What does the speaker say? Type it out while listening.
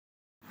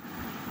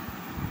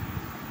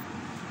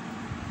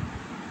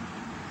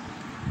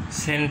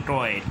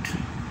Centroid.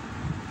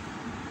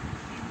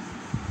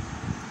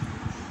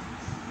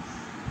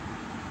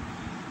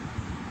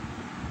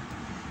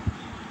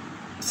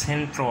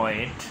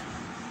 Centroid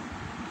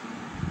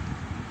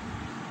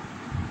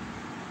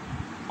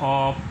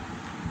of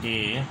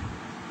a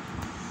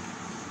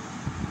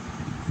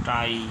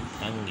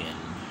triangle.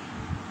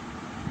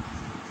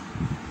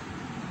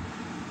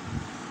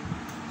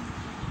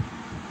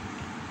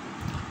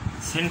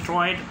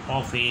 Centroid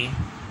of a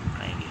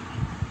triangle.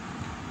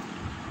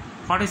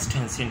 What is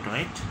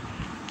centroid?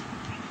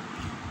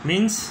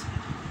 Means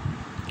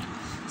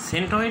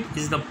centroid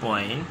is the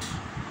point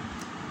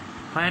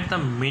where the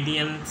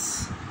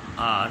medians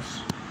are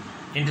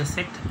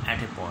intersect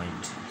at a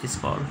point is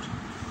called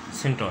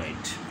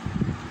centroid.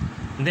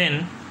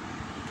 Then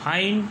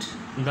find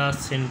the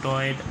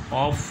centroid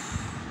of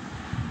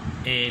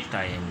a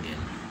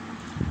triangle.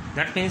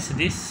 That means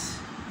this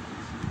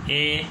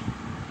A,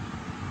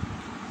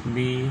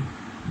 B,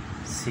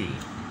 C.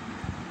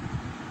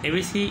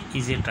 ABC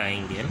is a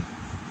triangle.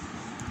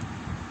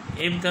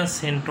 If the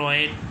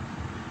centroid,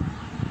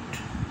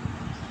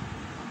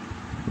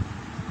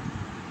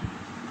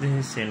 this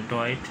is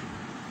centroid,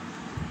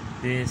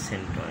 this is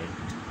centroid,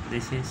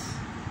 this is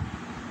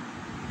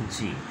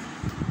G.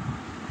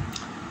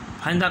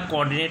 Find the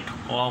coordinate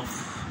of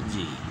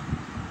G.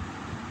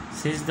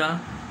 This is the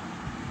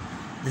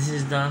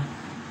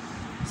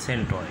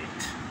centroid.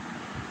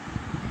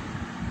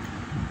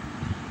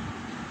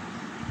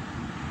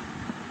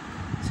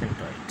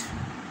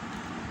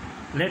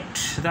 Let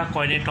the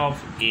coordinate of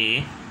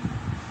A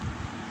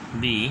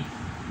be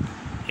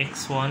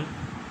x1,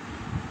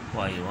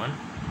 y1,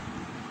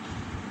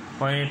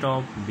 coordinate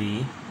of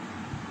B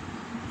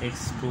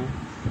x2,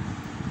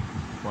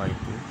 y2,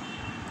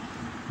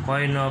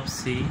 coordinate of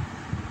C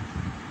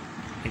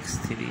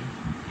x3,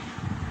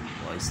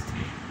 y3.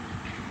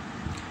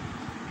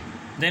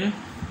 Then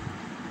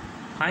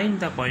find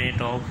the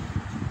coordinate of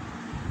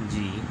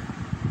G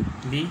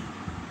be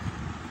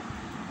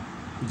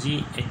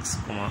gx,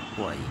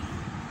 y.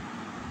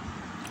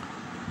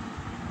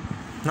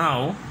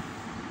 Now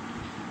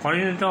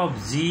coordinate of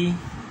gx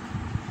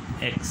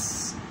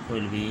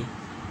will be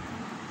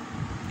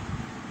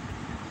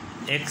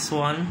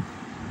x1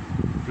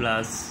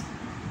 plus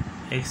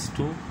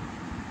x2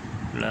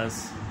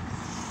 plus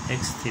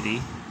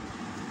x3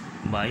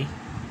 by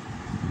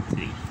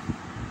 3.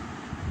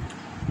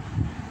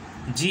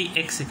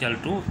 Gx equal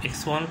to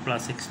x1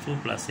 plus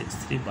x2 plus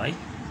x3 by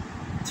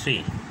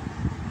 3.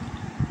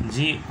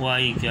 Gy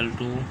equal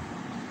to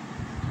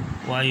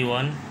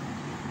y1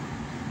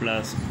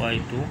 plus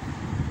y2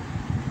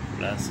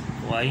 plus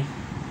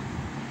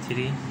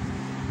y3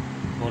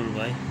 whole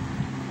by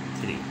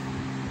 3.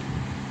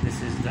 This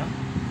is the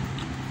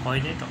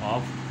coordinate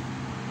of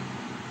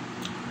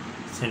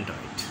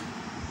centroid.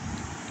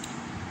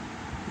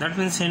 That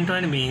means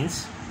centroid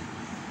means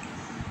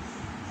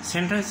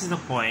centroid is the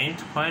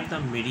point where the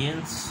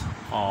medians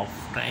of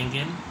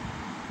triangle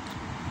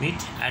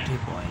meet at a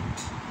point.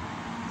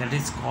 That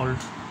is called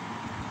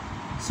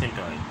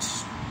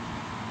centroid.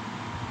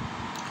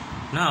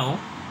 Now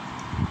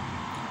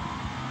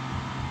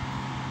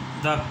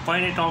the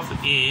coordinate of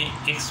A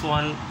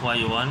x1,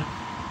 y1,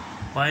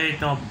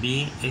 coordinate of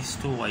B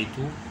x2,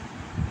 y2,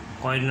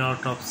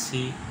 coordinate of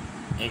C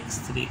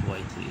x3,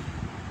 y3.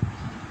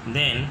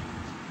 Then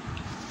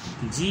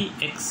G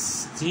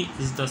is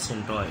the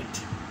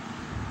centroid.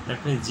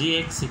 That means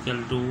Gx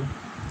equal to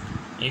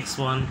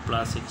x1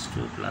 plus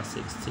x2 plus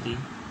x3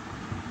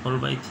 whole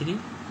by 3,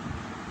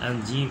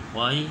 and Gy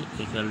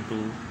equal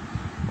to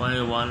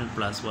y1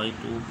 plus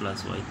y2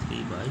 plus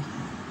y3 by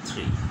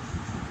 3.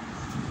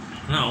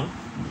 Now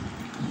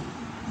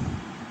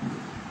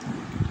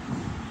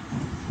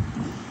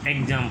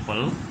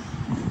example,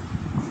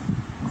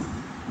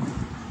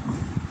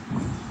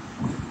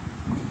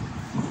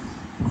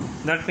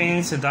 that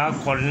means the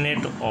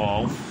coordinate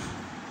of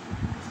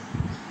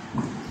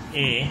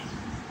A,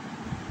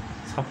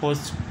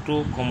 suppose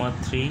 2,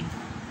 3,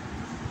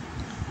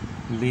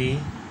 B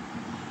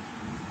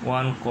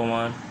 1,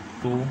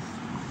 2,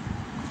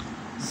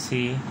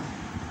 C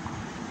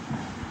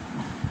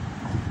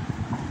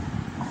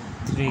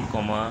 3,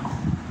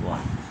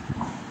 1.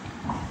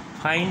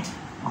 Find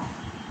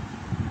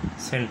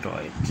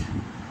centroid.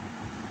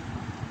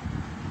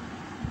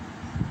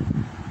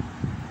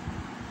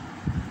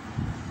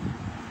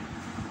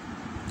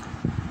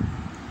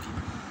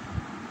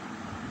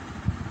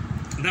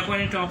 The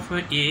coordinate of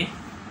A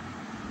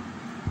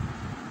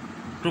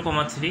 2,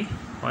 3,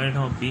 coordinate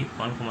of B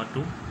 1,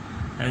 2,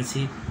 and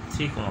C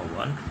 3,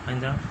 1.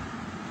 Find the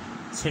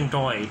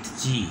centroid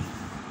G.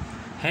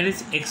 Here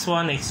is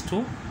x1,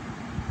 x2,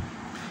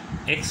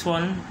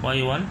 x1,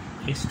 y1,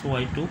 x2,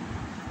 y2,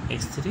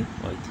 x3,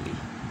 y3.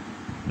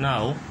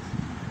 Now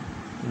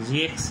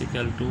gx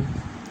equal to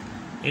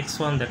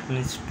x1, that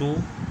means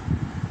 2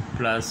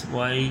 plus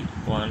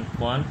y1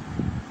 1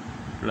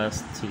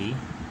 plus 3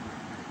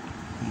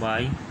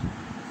 by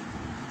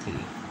 3.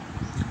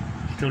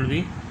 It will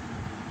be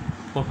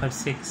 4, 5,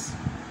 6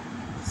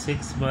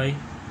 by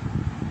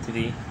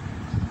 3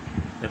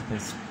 that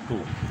means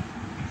 2.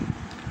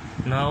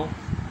 Now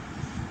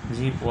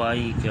gy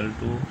equal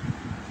to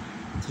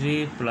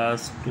 3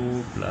 plus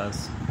 2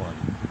 plus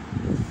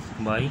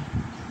 1 by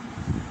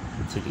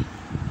 3.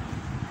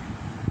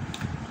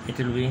 It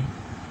will be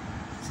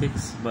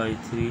 6 by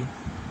 3,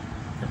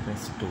 that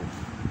means 2.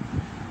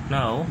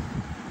 Now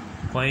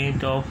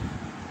point of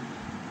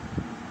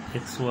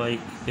xy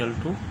equal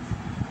to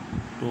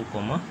 2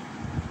 comma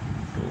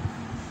 2.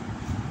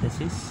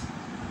 This is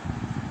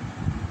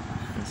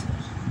answer.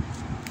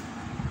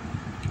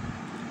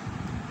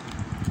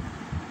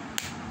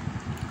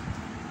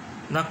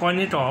 The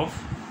coordinate of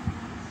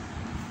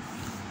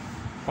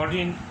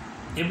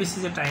ABC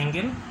is a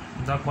triangle.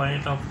 The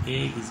coordinate of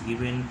A is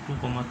given 2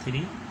 comma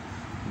 3,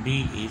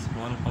 B is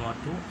 1 comma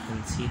 2,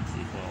 and C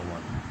 3 comma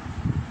 1.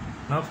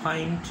 Now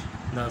find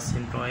the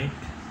centroid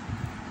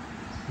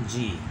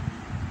G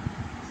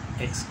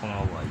x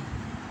comma y.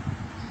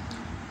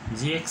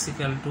 Gx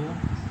equal to,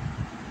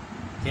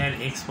 here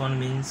x1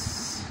 means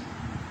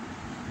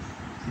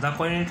the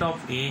coordinate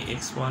of A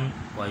x1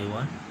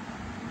 y1,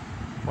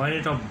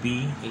 coordinate of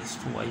B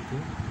x2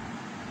 y2,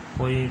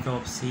 coordinate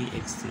of C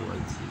x3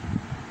 y3.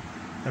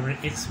 Remember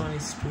x1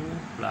 is 2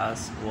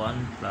 plus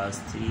 1 plus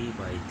 3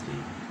 by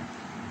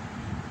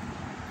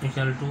 3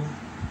 equal to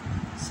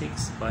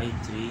 6 by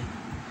 3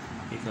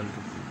 equal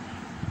to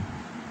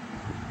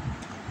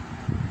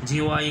 2. Gy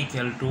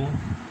equal to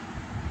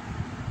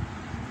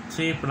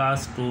 3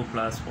 plus 2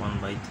 plus 1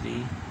 by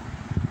 3,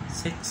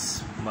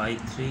 6 by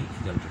 3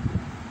 equal to 2.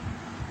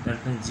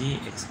 That means g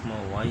x comma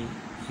y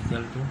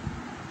equal to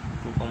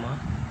 2 comma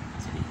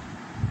 3.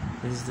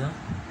 This is the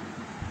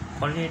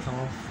coordinate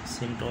of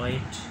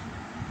centroid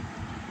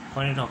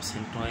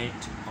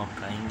of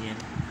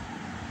triangle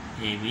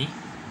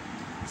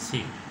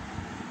ABC.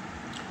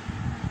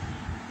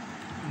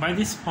 By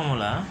this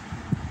formula,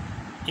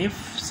 if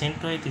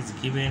centroid is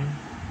given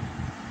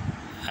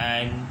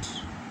and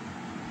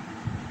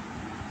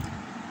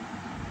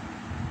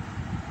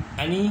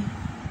any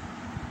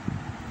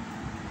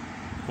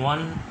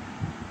one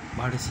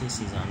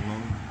vertices is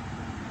unknown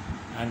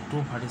and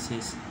 2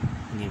 vertices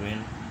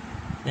given,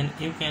 then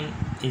you can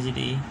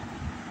easily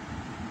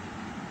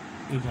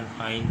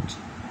find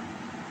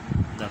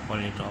the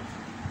coordinate of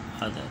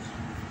other.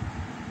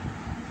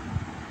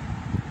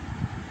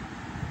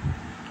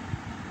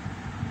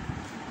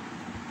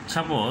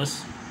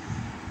 Suppose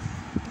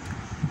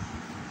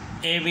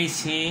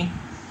ABC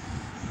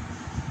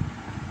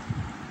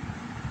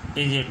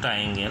is a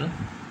triangle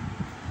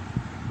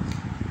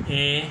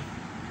ABC.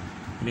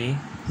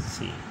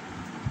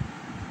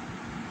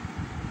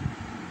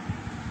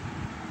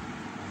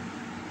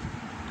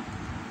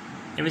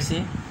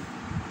 ABC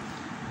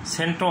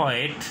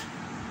centroid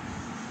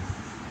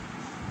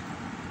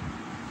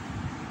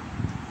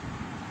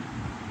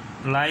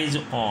lies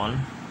on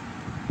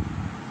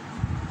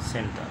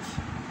center.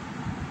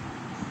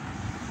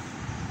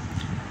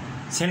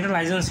 Center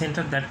lies on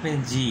center, that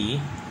means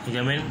G is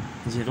 0,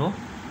 0.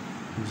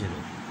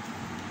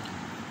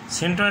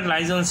 Centroid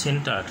lies on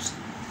center.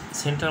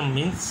 Center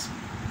means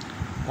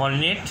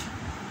coordinate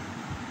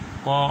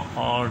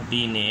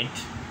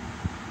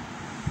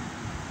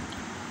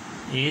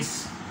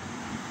is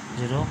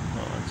 0,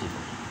 0.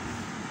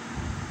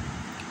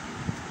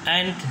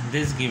 And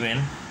this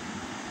given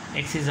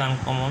x is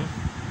uncommon,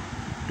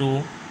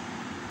 2,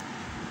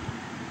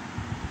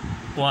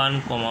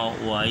 1 comma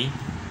y,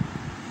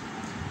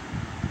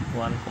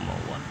 1 comma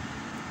 1.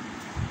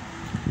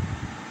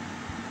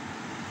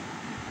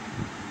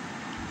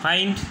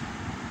 Find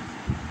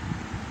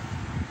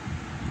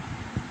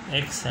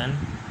x and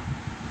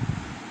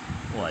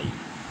y.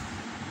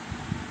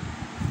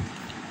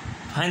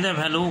 Find the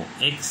value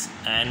x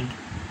and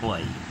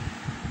y.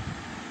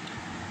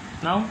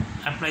 Now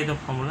apply the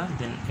formula,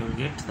 then you will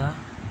get the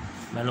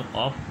value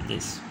of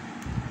this.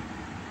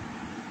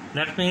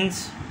 That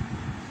means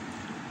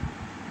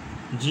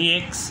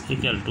gx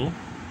equal to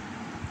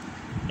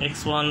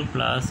x1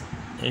 plus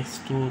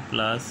x2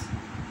 plus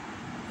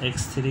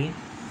x3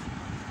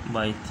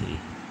 by 3.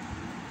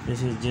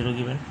 This is 0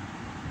 given.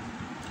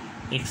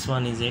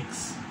 x1 is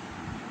x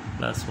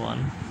plus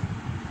 1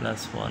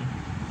 plus 1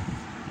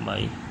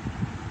 by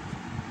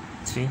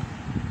 3.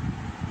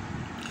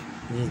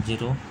 This is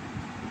 0.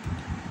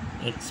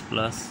 X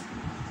plus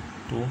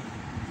 2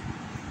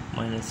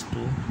 minus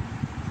 2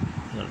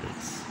 equal to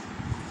x.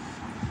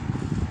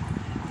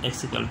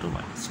 X equal to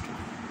minus 2.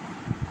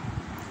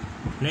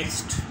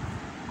 Next,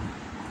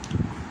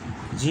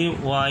 gy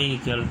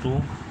equal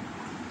to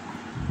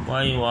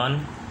y1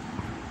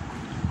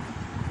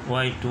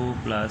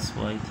 y2 plus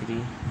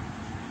y3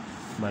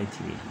 by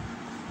 3.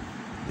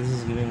 This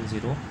is given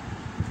 0,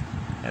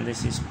 and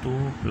this is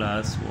 2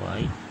 plus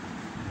y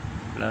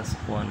plus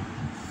 1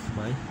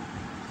 by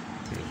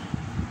 3.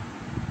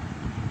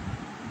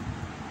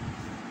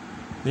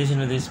 This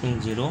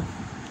means 0.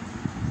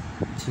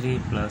 3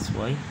 plus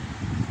y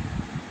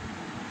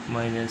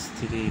minus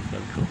 3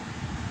 equal to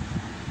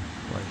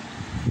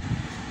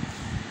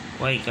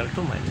y equal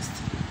to minus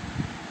 3.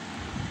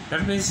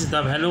 That means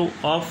the value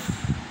of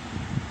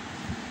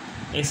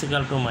x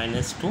equal to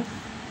 -2,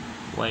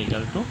 y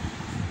equal to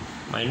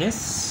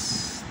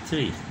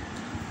 -3.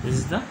 This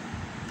is the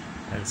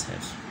answer.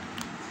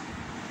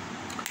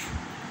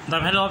 The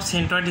value of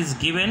centroid is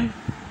given.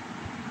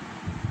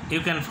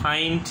 You can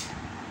find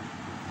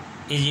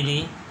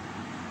easily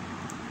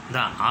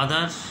the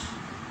other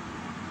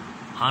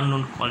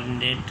unknown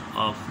coordinate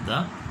of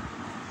the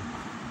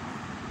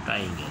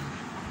triangle.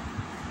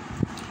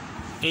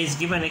 A is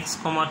given x,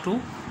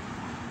 2,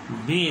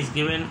 B is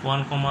given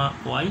 1,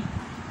 y,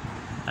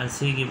 and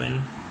C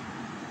given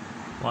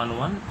 1,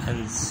 1,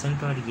 and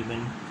centroid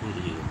given 0,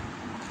 0.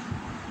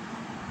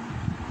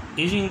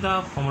 Using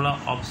the formula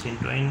of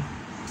centroid,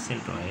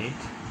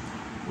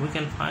 we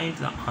can find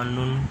the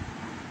unknown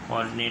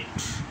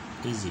coordinate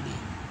easily.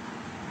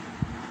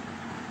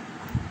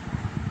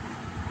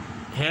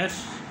 Here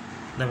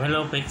the value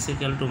of x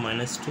equal to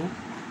 -2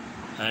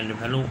 and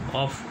value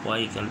of y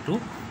equal to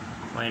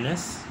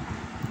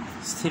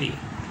 -3.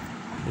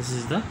 This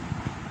is the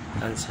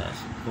answer.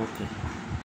 Okay.